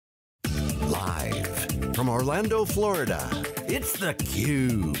Live from Orlando, Florida, it's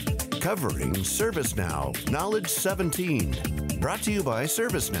theCUBE, covering ServiceNow Knowledge 17. Brought to you by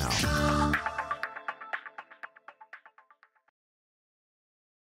ServiceNow.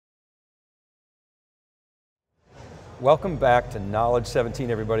 Welcome back to Knowledge 17,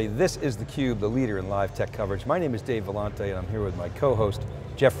 everybody. This is theCUBE, the leader in live tech coverage. My name is Dave Vellante, and I'm here with my co-host,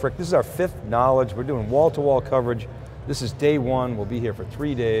 Jeff Frick. This is our 5th Knowledge. We're doing wall-to-wall coverage. This is day 1. We'll be here for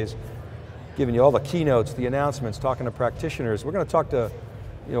 3 days, giving you all the keynotes, the announcements, talking to practitioners. We're going to talk to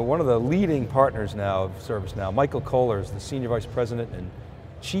one of the leading partners now of ServiceNow. Michael Kollar is the Senior Vice President and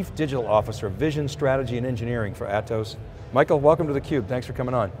Chief Digital Officer of Vision, Strategy, and Engineering for Atos. Michael, welcome to theCUBE. Thanks for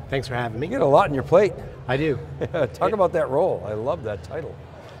coming on. Thanks for having me. You get a lot on your plate. I do. Talk about that role. I love that title.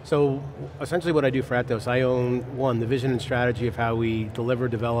 So, essentially what I do for Atos, I own, one, the vision and strategy of how we deliver,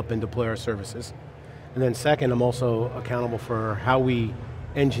 develop, and deploy our services. And then second, I'm also accountable for how we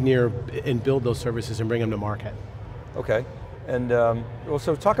engineer and build those services and bring them to market. Okay, and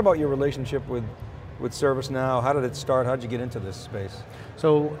so talk about your relationship with ServiceNow. How did it start? How did you get into this space?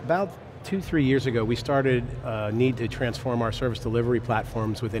 So, about 2-3 years ago, we started a need to transform our service delivery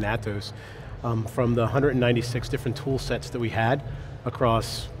platforms within Atos from the 196 different tool sets that we had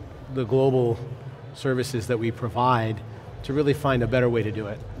across the global services that we provide to really find a better way to do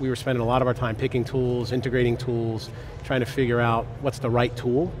it. We were spending a lot of our time picking tools, integrating tools, trying to figure out what's the right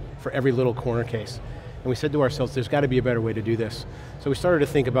tool for every little corner case. And we said to ourselves, there's got to be a better way to do this. So we started to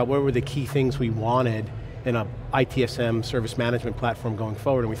think about what were the key things we wanted in a ITSM service management platform going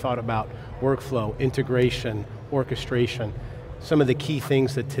forward, and we thought about workflow, integration, orchestration, some of the key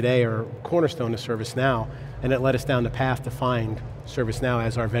things that today are cornerstone to ServiceNow, and it led us down the path to find ServiceNow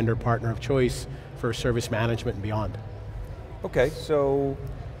as our vendor partner of choice for service management and beyond. Okay, so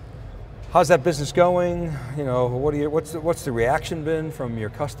how's that business going? What's the reaction been from your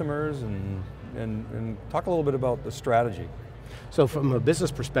customers, and talk a little bit about the strategy. So from a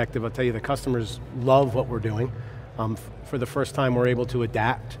business perspective, I'll tell you the customers love what we're doing. For the first time, we're able to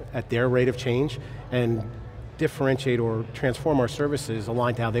adapt at their rate of change and differentiate or transform our services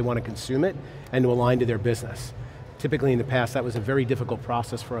aligned to how they want to consume it and to align to their business. Typically in the past, that was a very difficult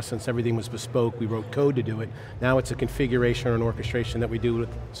process for us since everything was bespoke. We wrote code to do it. Now it's a configuration or an orchestration that we do with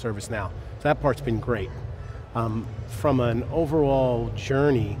ServiceNow. So that part's been great. From an overall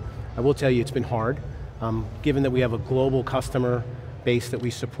journey, I will tell you it's been hard. Given that we have a global customer base that we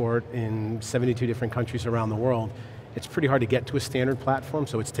support in 72 different countries around the world, it's pretty hard to get to a standard platform,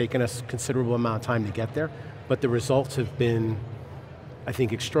 so it's taken us a considerable amount of time to get there, but the results have been, I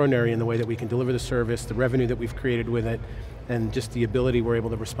think, extraordinary in the way that we can deliver the service, the revenue that we've created with it, and just the ability we're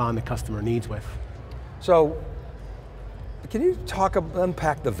able to respond to customer needs with. So, can you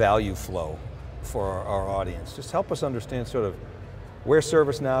unpack the value flow for our audience? Just help us understand sort of where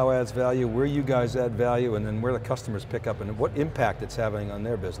ServiceNow adds value, where you guys add value, and then where the customers pick up and what impact it's having on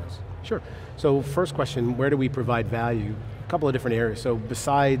their business. Sure, so first question, where do we provide value? A couple of different areas. So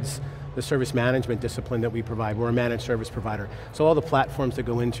besides the service management discipline that we provide, we're a managed service provider. So all the platforms that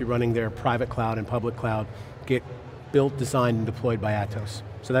go into running their private cloud and public cloud get built, designed, and deployed by Atos.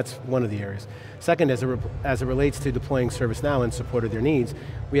 So that's one of the areas. Second, as it relates to deploying ServiceNow in support of their needs,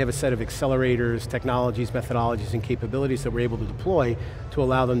 we have a set of accelerators, technologies, methodologies, and capabilities that we're able to deploy to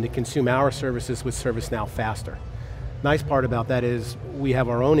allow them to consume our services with ServiceNow faster. Nice part about that is we have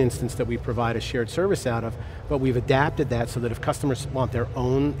our own instance that we provide a shared service out of, but we've adapted that so that if customers want their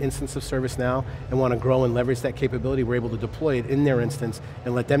own instance of ServiceNow and want to grow and leverage that capability, we're able to deploy it in their instance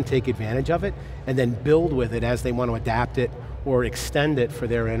and let them take advantage of it and then build with it as they want to adapt it or extend it for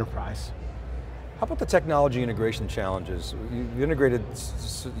their enterprise. How about the technology integration challenges? You've integrated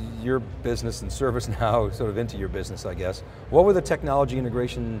your business and ServiceNow sort of into your business, I guess. What were the technology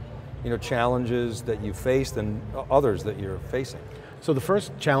integration challenges that you faced and others that you're facing? So the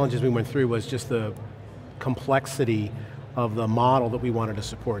first challenges we went through was just the complexity of the model that we wanted to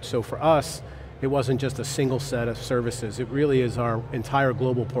support. So for us, it wasn't just a single set of services, it really is our entire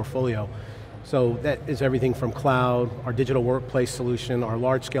global portfolio. So that is everything from cloud, our digital workplace solution, our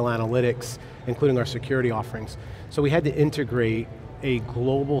large scale analytics, including our security offerings. So we had to integrate a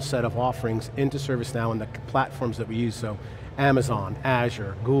global set of offerings into ServiceNow and the platforms that we use, so Amazon,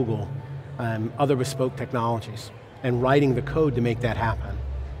 Azure, Google, other bespoke technologies, and writing the code to make that happen.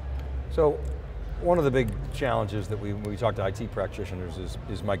 So, one of the big challenges that when we talk to IT practitioners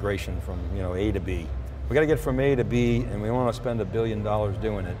is migration from A to B. We got to get from A to B, and we want to spend $1 billion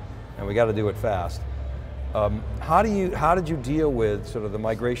doing it, and we got to do it fast. How did you deal with sort of the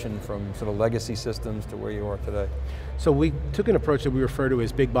migration from sort of legacy systems to where you are today? So we took an approach that we refer to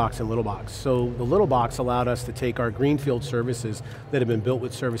as big box and little box. So the little box allowed us to take our greenfield services that have been built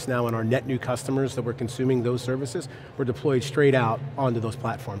with ServiceNow, and our net new customers that were consuming those services were deployed straight out onto those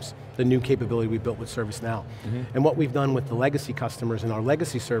platforms, the new capability we built with ServiceNow. And what we've done with the legacy customers and our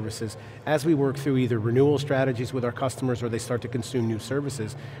legacy services, as we work through either renewal strategies with our customers or they start to consume new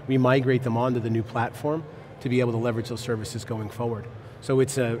services, we migrate them onto the new platform to be able to leverage those services going forward. So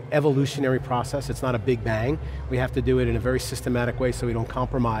it's an evolutionary process, it's not a big bang. We have to do it in a very systematic way so we don't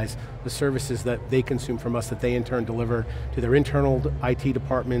compromise the services that they consume from us that they in turn deliver to their internal IT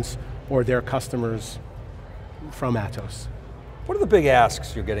departments or their customers from Atos. What are the big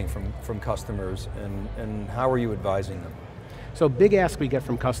asks you're getting from customers, and how are you advising them? So big ask we get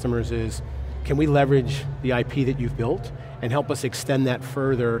from customers is, can we leverage the IP that you've built and help us extend that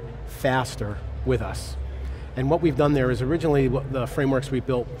further, faster with us? And what we've done there is originally the frameworks we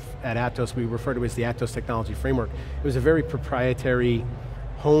built at Atos, we refer to as the Atos Technology Framework. It was a very proprietary,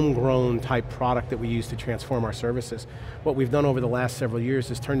 homegrown type product that we use to transform our services. What we've done over the last several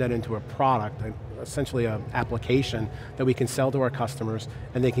years is turn that into a product, essentially an application that we can sell to our customers,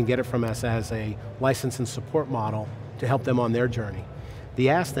 and they can get it from us as a license and support model to help them on their journey. The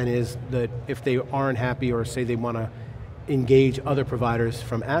ask then is that if they aren't happy or say they want to engage other providers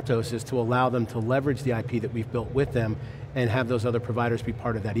from Atos, is to allow them to leverage the IP that we've built with them and have those other providers be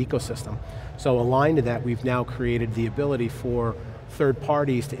part of that ecosystem. So aligned to that, we've now created the ability for third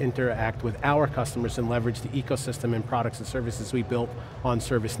parties to interact with our customers and leverage the ecosystem and products and services we built on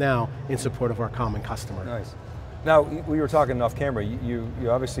ServiceNow in support of our common customer. Nice. Now, we were talking off camera, you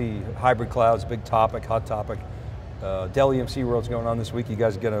obviously, hybrid cloud's a big topic, hot topic. Dell EMC World's going on this week. You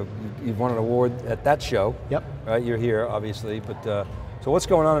guys you've won an award at that show. Yep. Right, you're here, obviously, but so what's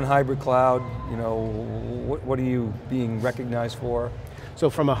going on in hybrid cloud? You know, what are you being recognized for?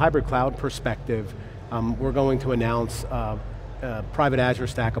 So from a hybrid cloud perspective, we're going to announce private Azure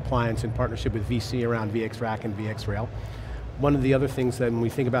Stack appliance in partnership with VC around VxRack and VxRail. One of the other things that when we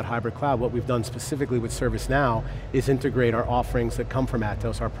think about hybrid cloud, what we've done specifically with ServiceNow is integrate our offerings that come from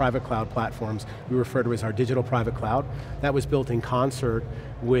Atos, our private cloud platforms, we refer to as our digital private cloud. That was built in concert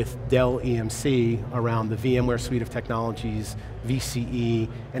with Dell EMC around the VMware suite of technologies, VCE,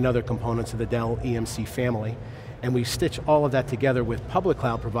 and other components of the Dell EMC family. And we stitch all of that together with public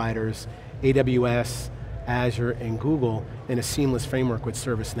cloud providers, AWS, Azure, and Google in a seamless framework with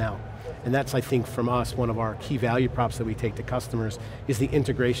ServiceNow. And that's, I think, from us, one of our key value props that we take to customers is the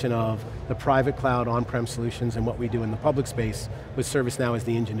integration of the private cloud on-prem solutions and what we do in the public space with ServiceNow as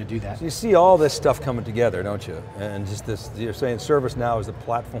the engine to do that. So you see all this stuff coming together, don't you? And just this, you're saying ServiceNow is the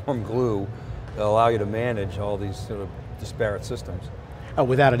platform glue that allow you to manage all these sort of disparate systems. Oh,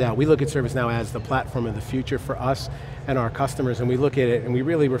 without a doubt. We look at ServiceNow as the platform of the future for us and our customers, and we look at it and we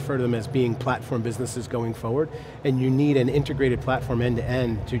really refer to them as being platform businesses going forward, and you need an integrated platform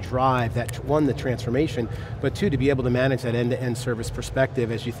end-to-end to drive that, one, the transformation, but two, to be able to manage that end-to-end service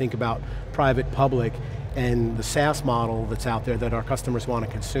perspective as you think about private, public, and the SaaS model that's out there that our customers want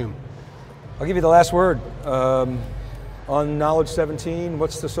to consume. I'll give you the last word. On Knowledge17,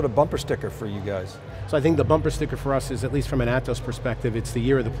 what's the sort of bumper sticker for you guys? So I think the bumper sticker for us is, at least from an Atos perspective, it's the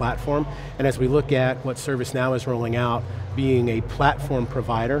year of the platform, and as we look at what ServiceNow is rolling out, being a platform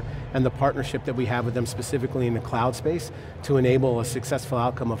provider, and the partnership that we have with them specifically in the cloud space to enable a successful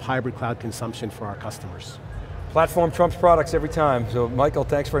outcome of hybrid cloud consumption for our customers. Platform trumps products every time. So Michael,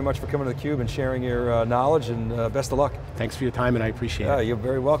 thanks very much for coming to theCUBE and sharing your knowledge, and best of luck. Thanks for your time, and I appreciate it. You're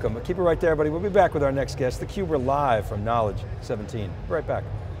very welcome. Keep it right there, everybody. We'll be back with our next guest. theCUBE, we're live from Knowledge17. Be right back.